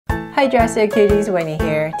Hi Drastic Cuties, Winnie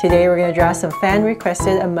here. Today we're going to draw some fan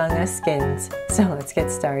requested Among Us skins. So let's get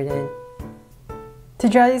started. To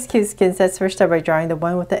draw these cute skins, let's first start by drawing the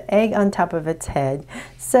one with the egg on top of its head.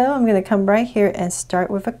 So I'm going to come right here and start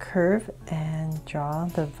with a curve and draw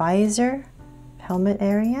the visor helmet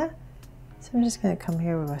area. So I'm just going to come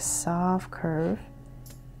here with a soft curve.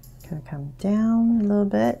 Going to come down a little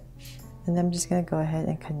bit, and then I'm just going to go ahead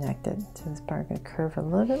and connect it. So this part I'm going to curve a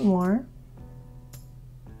little bit more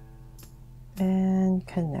and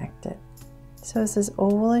connect it. So it's this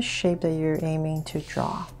ovalish shape that you're aiming to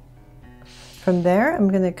draw. From there, I'm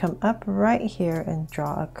going to come up right here and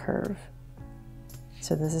draw a curve.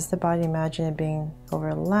 So this is the body. Imagine it being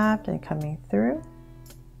overlapped and coming through.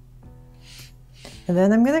 And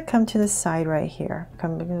then I'm going to come to the side right here.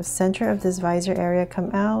 Come to the center of this visor area,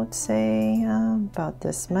 come out, say about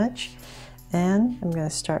this much. And I'm going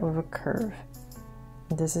to start with a curve.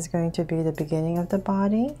 And this is going to be the beginning of the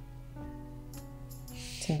body.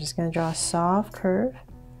 So I'm just going to draw a soft curve,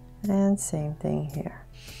 and same thing here.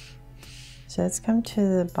 So let's come to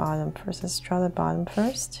the bottom first. Let's draw the bottom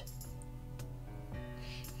first.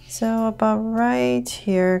 So about right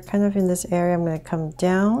here, kind of in this area, I'm going to come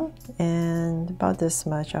down, and about this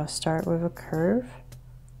much, I'll start with a curve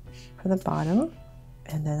for the bottom,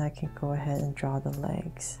 and then I can go ahead and draw the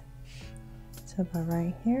legs. So about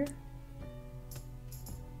right here,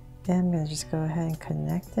 and I'm going to just go ahead and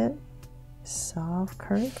connect it. Soft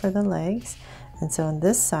curve for the legs. And so on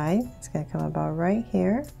this side, it's going to come about right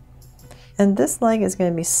here. And this leg is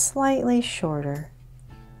going to be slightly shorter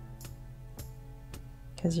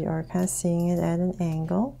because you are kind of seeing it at an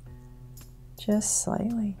angle, just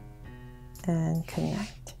slightly, and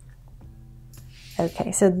connect.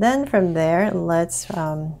 Okay, so then from there, let's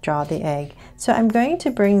draw the egg. So I'm going to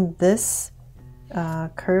bring this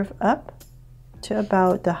curve up to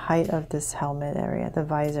about the height of this helmet area, the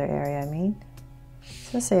visor area, I mean.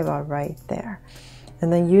 So say about right there.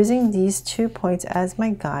 And then using these 2 points as my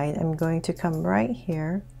guide, I'm going to come right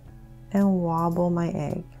here and wobble my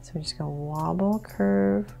egg. So I'm just going to wobble,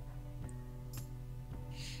 curve,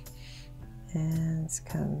 and it's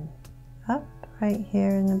come up right here.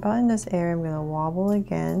 And about in this area, I'm going to wobble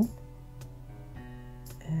again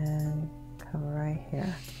and come right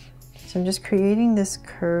here. So I'm just creating this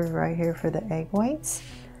curve right here for the egg whites.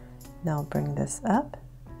 Now I'll bring this up,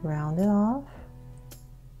 round it off,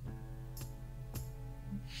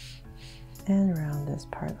 and round this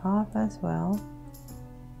part off as well.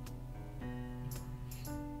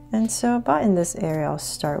 And so about in this area, I'll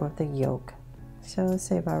start with the yolk. So let's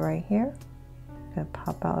say about right here, I'm going to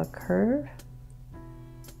pop out a curve.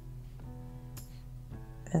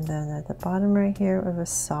 And then at the bottom right here with a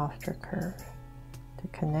softer curve to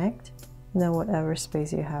connect. And then whatever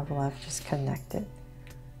space you have left, just connect it.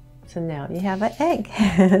 So now you have an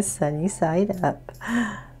egg, sunny side up.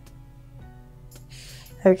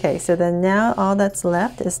 Okay, so then now all that's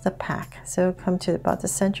left is the pack. So come to about the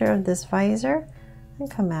center of this visor and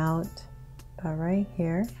come out about right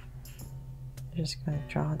here. I'm just going to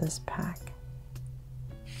draw this pack.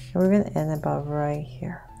 And we're going to end about right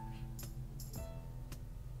here.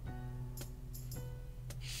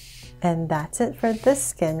 And that's it for this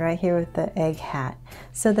skin right here with the egg hat.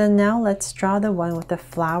 So then now let's draw the one with the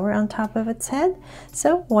flower on top of its head.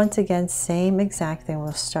 So once again, same exact thing.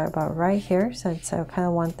 We'll start about right here. So I kind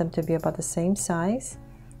of want them to be about the same size.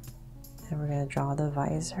 And we're going to draw the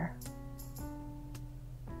visor.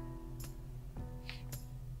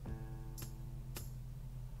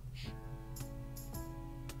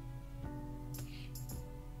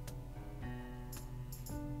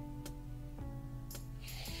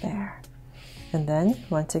 There. And then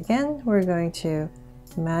once again, we're going to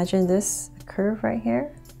imagine this curve right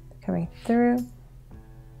here coming through.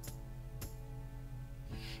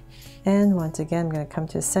 And once again, I'm going to come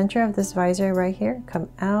to the center of this visor right here, come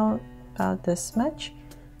out about this much.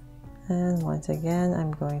 And once again,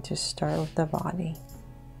 I'm going to start with the body.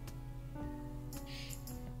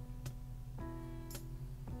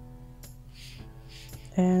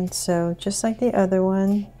 And so just like the other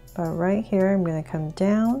one, about right here, I'm going to come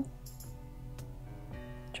down,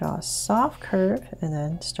 draw a soft curve, and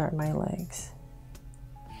then start my legs.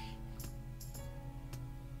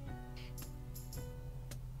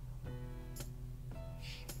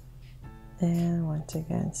 And once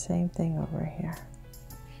again, same thing over here.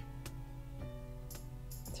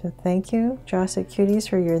 So thank you, Drastic Cuties,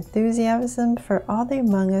 for your enthusiasm for all the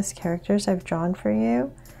Among Us characters I've drawn for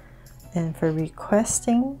you, and for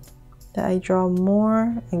requesting that I draw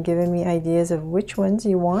more and giving me ideas of which ones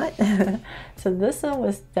you want. So this one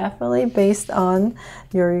was definitely based on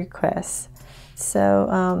your requests.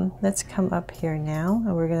 So let's come up here now,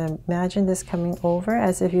 and we're going to imagine this coming over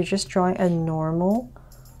as if you're just drawing a normal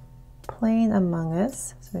plane Among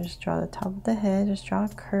Us. So just draw the top of the head, just draw a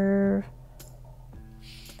curve,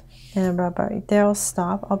 and about right there I'll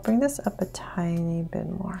stop. I'll bring this up a tiny bit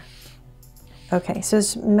more. Okay, so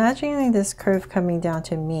it's imagining this curve coming down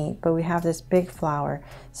to meet, but we have this big flower.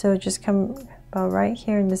 So just come about right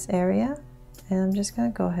here in this area, and I'm just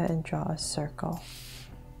going to go ahead and draw a circle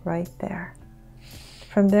right there.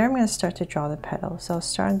 From there, I'm going to start to draw the petals. So I'll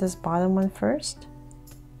start on this bottom one first.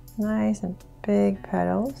 Nice and big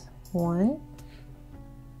petals. 1.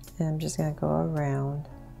 And I'm just going to go around.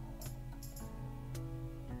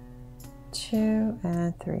 2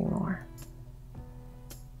 and 3 more.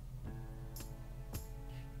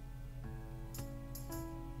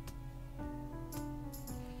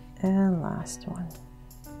 And last one.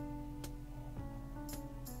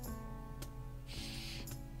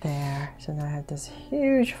 There. So now I have this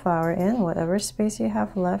huge flower in. Whatever space you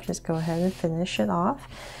have left, just go ahead and finish it off.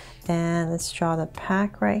 And let's draw the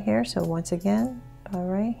pack right here. So once again, about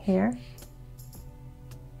right here.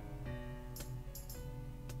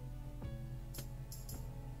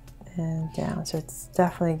 And down. So it's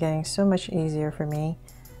definitely getting so much easier for me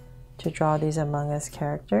to draw these Among Us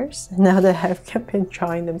characters now that I've been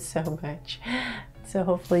drawing them so much. So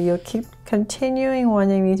hopefully you'll keep continuing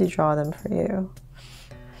wanting me to draw them for you.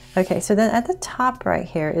 Okay, so then at the top right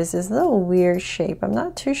here is this little weird shape. I'm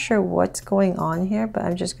not too sure what's going on here, but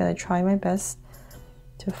I'm just going to try my best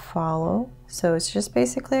to follow. So it's just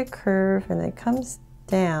basically a curve, and it comes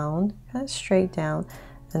down, kind of straight down,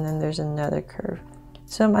 and then there's another curve.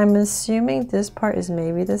 So I'm assuming this part is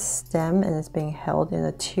maybe the stem and it's being held in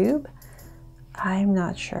a tube. I'm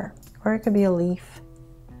not sure. Or it could be a leaf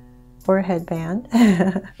or a headband.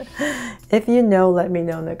 If you know, let me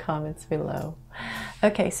know in the comments below.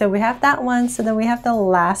 Okay, so we have that one. So then we have the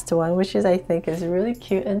last one, which is, I think, is really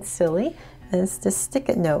cute and silly. And it's the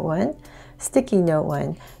sticky note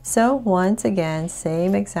one. So once again,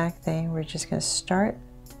 same exact thing. We're just going to start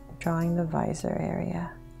drawing the visor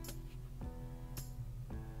area.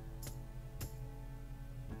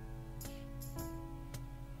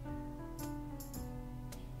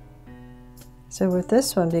 So with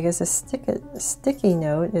this one, because the sticky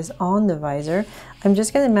note is on the visor, I'm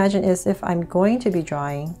just going to imagine as if I'm going to be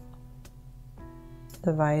drawing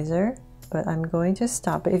the visor, but I'm going to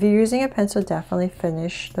stop. But if you're using a pencil, definitely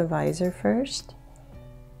finish the visor first.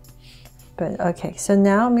 But okay, so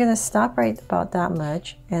now I'm going to stop right about that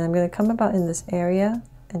much, and I'm going to come about in this area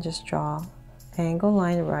and just draw angle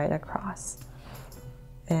line right across.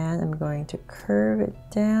 And I'm going to curve it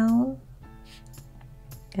down.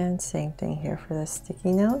 And same thing here for the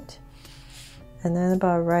sticky note. And then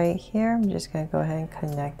about right here, I'm just going to go ahead and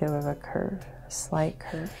connect it with a curve, a slight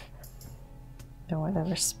curve. And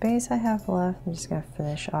whatever space I have left, I'm just going to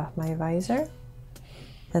finish off my visor.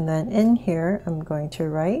 And then in here, I'm going to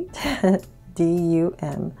write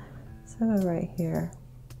D-U-M. So right here.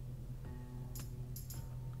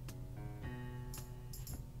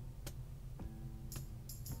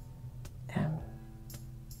 M.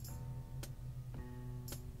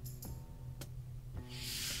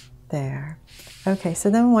 There. Okay, so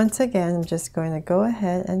then once again, I'm just going to go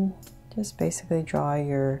ahead and just basically draw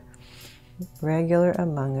your regular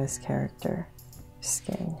Among Us character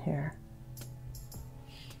skin here.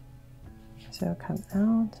 So come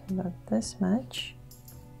out about this much.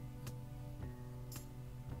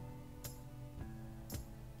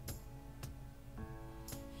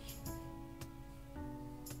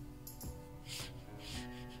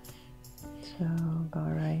 So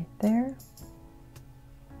about right there.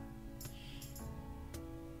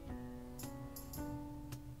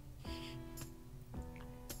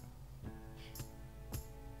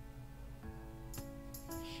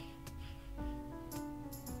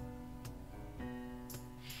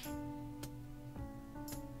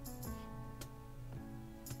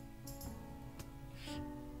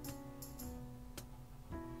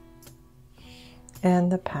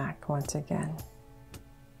 And the pack once again.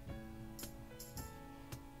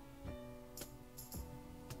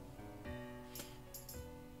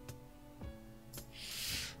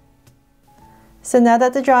 So now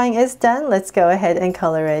that the drawing is done, let's go ahead and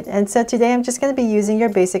color it. And so today I'm just going to be using your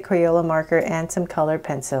basic Crayola marker and some colored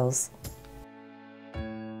pencils.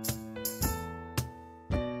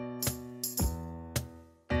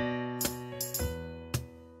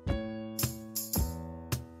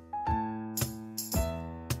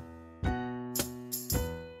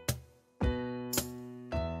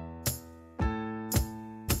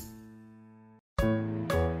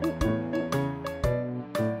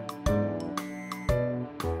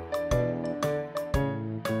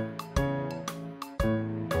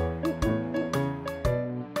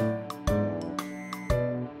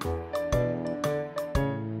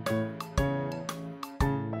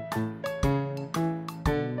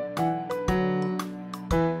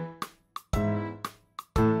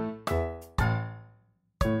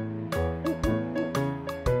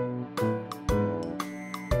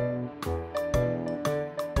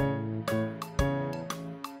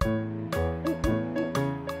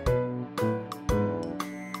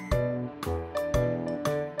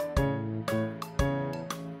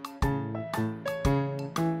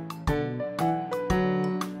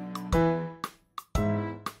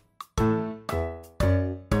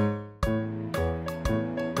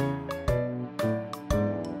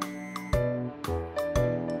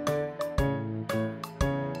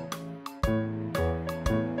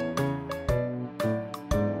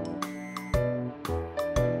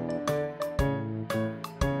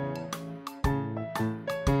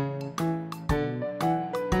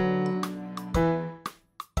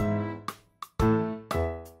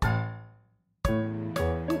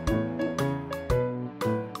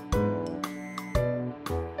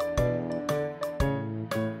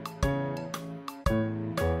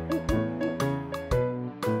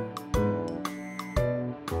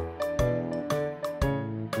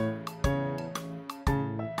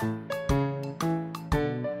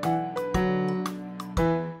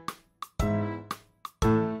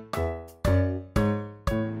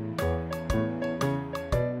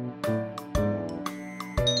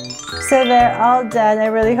 So they're all done. I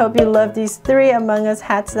really hope you love these 3 Among Us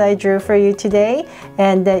hats that I drew for you today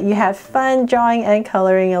and that you have fun drawing and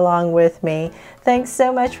coloring along with me. Thanks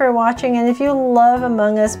so much for watching, and if you love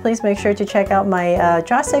Among Us, please make sure to check out my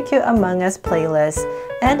Draw So Cute Among Us playlist.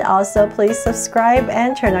 And also please subscribe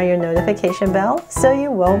and turn on your notification bell so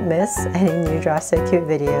you won't miss any new Draw So Cute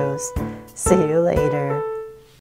videos. See you later.